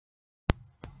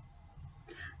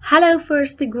Hello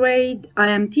first grade, I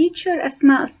am teacher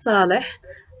Asma'a Al-Saleh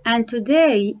and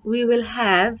today we will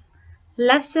have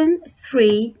lesson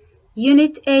 3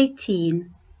 unit 18.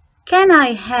 Can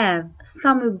I have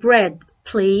some bread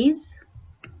please?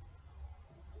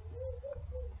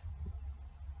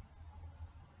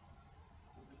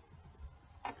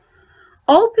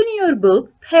 Open your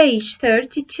book, page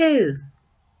 32.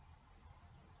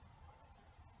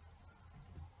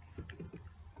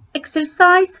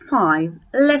 Exercise 5,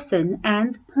 listen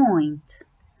and point.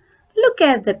 Look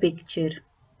at the picture.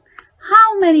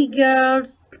 How many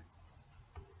girls?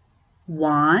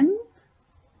 1,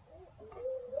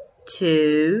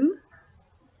 2,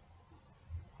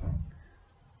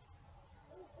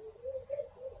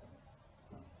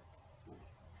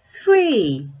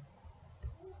 3.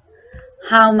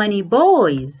 How many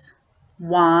boys?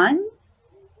 1,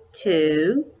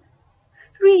 2,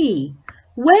 3.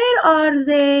 Where are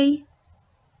they?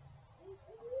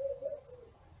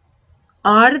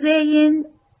 Are they in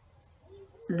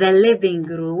the living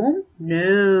room?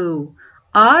 No.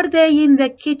 Are they in the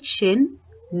kitchen?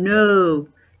 No.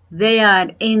 They are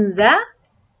in the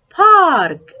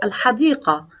park.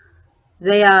 الحديقة.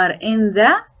 They are in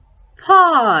the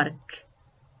park.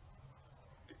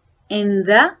 In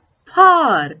the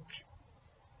park.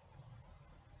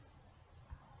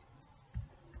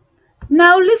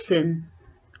 Now listen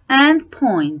and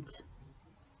point.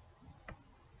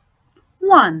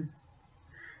 1.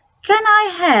 Can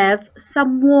I have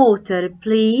some water,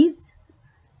 please?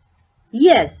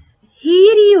 Yes,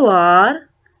 here you are.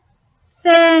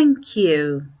 Thank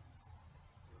you.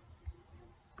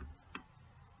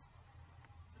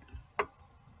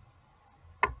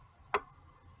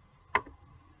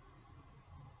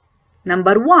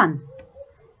 Number 1.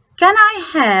 Can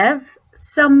I have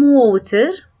some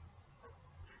water,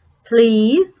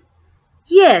 please?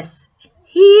 Yes,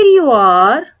 here you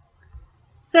are.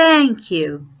 Thank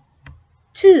you.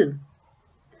 2.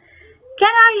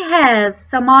 Can I have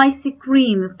some ice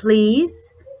cream,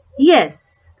 please?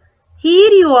 Yes,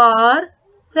 here you are.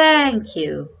 Thank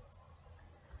you.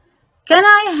 Can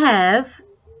I have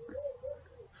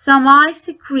some ice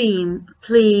cream,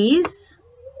 please?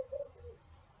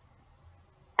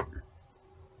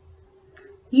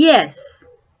 Yes,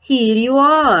 here you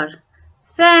are.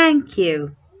 Thank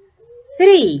you.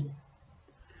 3.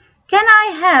 Can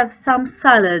I have some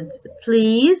salad,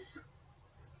 please?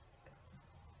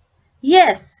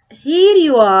 Yes, here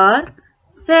you are.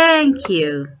 Thank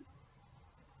you.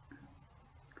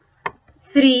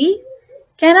 3.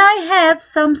 Can I have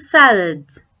some salad,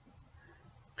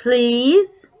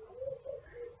 please?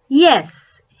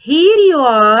 Yes, here you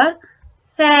are.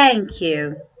 Thank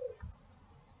you.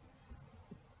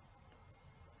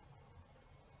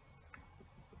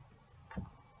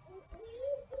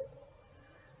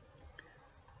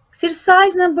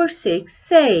 Exercise number 6.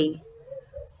 Say,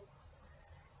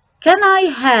 can I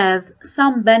have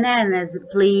some bananas,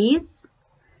 please?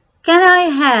 Can I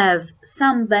have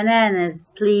some bananas,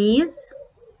 please?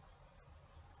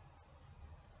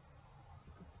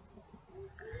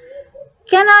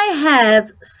 Can I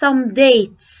have some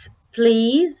dates,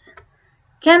 please?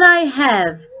 Can I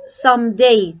have some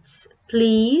dates,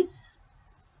 please?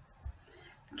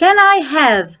 Can I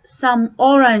have some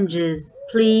oranges,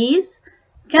 please?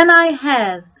 Can I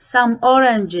have some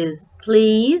oranges,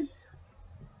 please?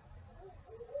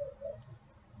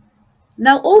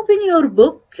 Now open your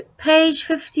book, page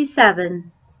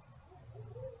 57.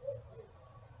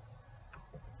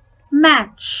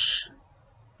 Match.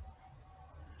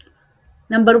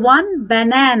 Number 1,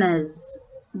 bananas.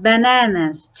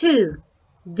 Bananas. 2,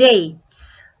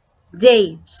 dates.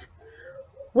 Dates.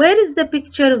 Where is the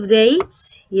picture of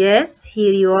dates? Yes,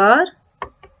 here you are.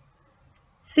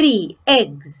 3,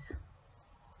 eggs.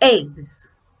 Eggs.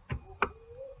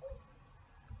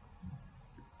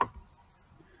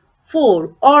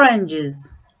 4,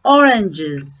 oranges.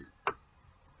 Oranges.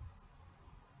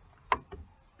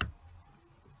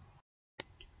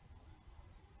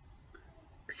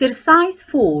 Exercise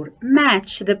 4.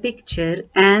 Match the picture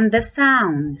and the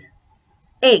sound.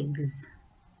 Eggs.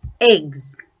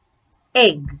 Eggs.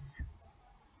 Eggs.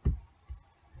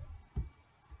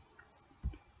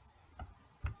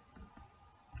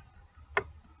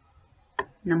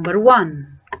 Number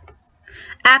 1.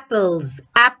 Apples.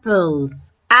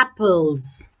 Apples.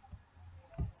 Apples.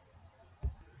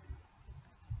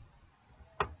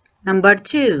 Number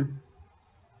 2.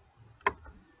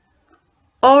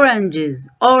 Oranges.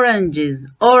 Oranges.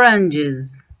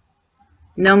 Oranges.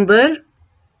 Number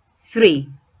 3.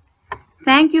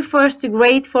 Thank you first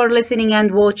grade for listening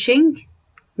and watching.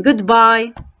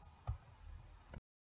 Goodbye.